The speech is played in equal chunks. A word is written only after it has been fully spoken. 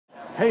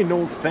Hey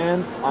Noles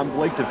fans, I'm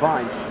Blake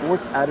Devine,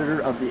 sports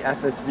editor of the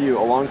FSView,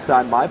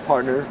 alongside my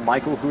partner,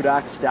 Michael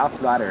Hudak,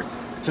 staff writer.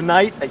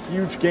 Tonight, a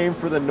huge game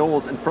for the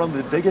Noles in front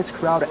of the biggest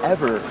crowd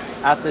ever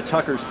at the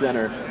Tucker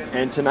Center.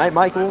 And tonight,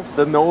 Michael,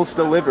 the Noles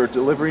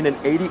delivering an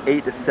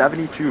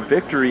 88-72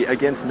 victory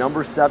against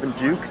number 7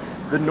 Duke.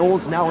 The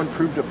Noles now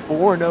improved to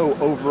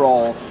 4-0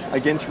 overall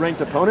against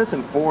ranked opponents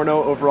and 4-0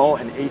 overall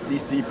in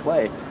ACC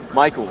play.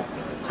 Michael,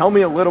 tell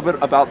me a little bit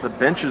about the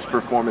bench's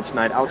performance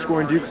tonight,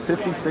 outscoring Duke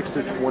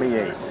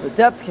 56-28. The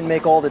depth can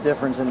make all the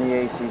difference in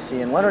the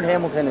ACC, and Leonard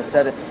Hamilton has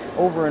said it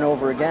over and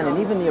over again, and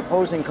even the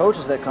opposing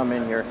coaches that come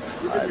in here,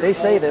 they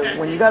say that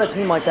when you got a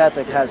team like that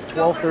that has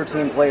 12,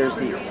 13 players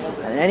deep,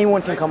 and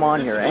anyone can come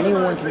on here,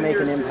 anyone can make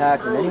an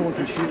impact, and anyone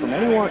can shoot from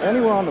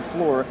anywhere on the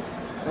floor,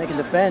 and they can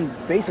defend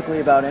basically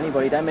about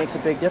anybody, that makes a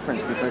big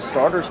difference because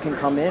starters can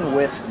come in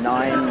with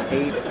 9,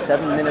 8,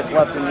 7 minutes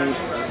left in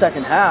the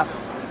second half,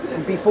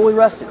 and be fully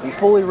rested, be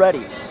fully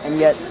ready, and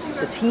yet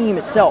the team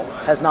itself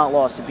has not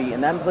lost a beat,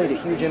 and that played a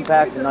huge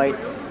impact tonight,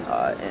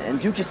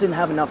 and Duke just didn't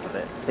have enough of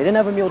it. They didn't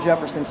have Emil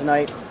Jefferson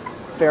tonight,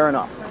 fair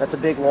enough. That's a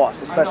big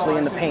loss, especially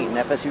in the paint, and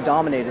FSU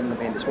dominated in the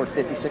paint. They scored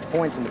 56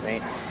 points in the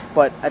paint,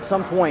 but at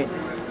some point,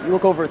 you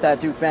look over at that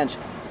Duke bench,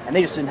 and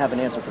they just didn't have an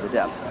answer for the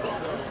depth.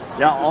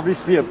 Yeah,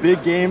 obviously a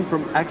big game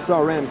from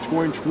XRM,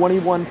 scoring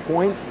 21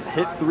 points,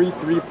 hit 3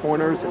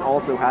 3-pointers, and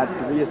also had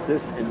 3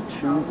 assists and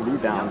 2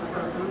 rebounds.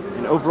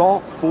 And overall,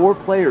 4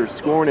 players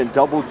scoring in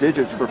double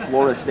digits for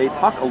Florida State.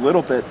 Talk a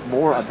little bit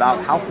more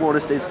about how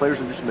Florida State's players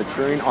are just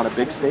maturing on a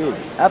big stage.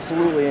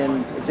 Absolutely,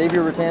 and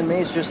Xavier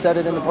Rattan-Mays just said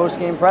it in the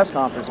post-game press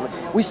conference.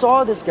 We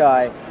saw this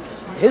guy,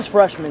 his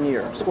freshman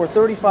year, score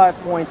 35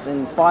 points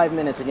in 5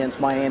 minutes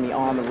against Miami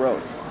on the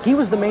road. He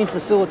was the main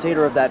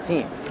facilitator of that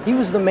team. He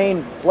was the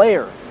main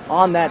player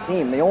on that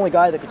team, the only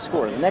guy that could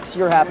score. The next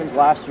year happens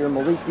last year.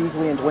 Malik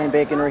Beasley and Dwayne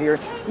Bacon are here.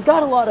 You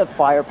got a lot of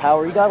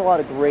firepower. You got a lot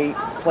of great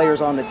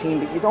players on the team,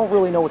 but you don't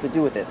really know what to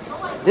do with it.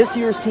 This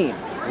year's team,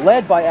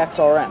 led by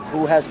XRM,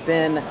 who has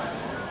been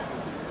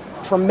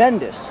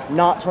tremendous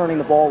not turning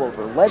the ball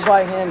over, led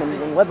by him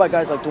and led by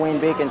guys like Dwayne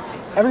Bacon,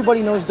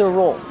 everybody knows their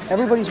role.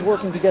 Everybody's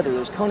working together.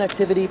 There's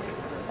connectivity,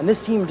 and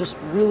this team just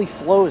really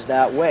flows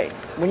that way.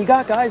 When you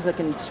got guys that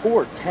can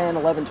score 10,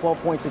 11,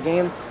 12 points a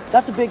game,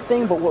 that's a big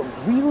thing, but what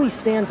really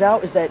stands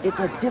out is that it's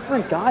a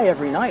different guy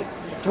every night.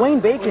 Dwayne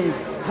Bacon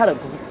had a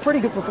pretty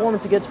good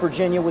performance against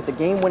Virginia with the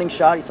game-winning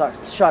shot. He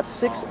shot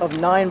 6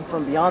 of 9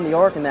 from beyond the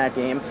arc in that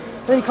game.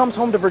 Then he comes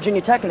home to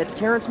Virginia Tech, and it's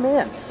Terrence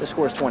Mann that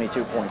scores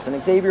 22 points.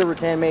 And Xavier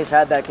Rattan-Mays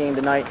had that game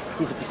tonight.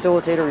 He's a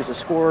facilitator, he's a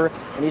scorer,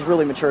 and he's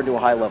really matured to a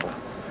high level.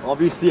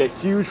 Obviously a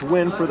huge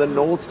win for the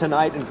Noles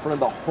tonight in front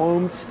of the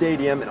home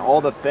stadium and all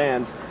the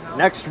fans.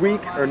 Next week,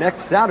 or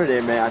next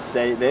Saturday, may I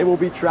say, they will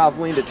be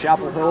traveling to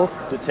Chapel Hill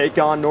to take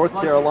on North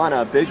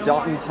Carolina, a big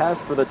daunting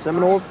test for the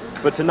Seminoles,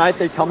 but tonight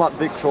they come up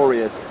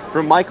victorious.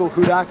 From Michael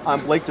Hudak,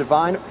 I'm Blake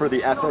Devine for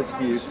the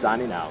FSView,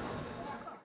 signing out.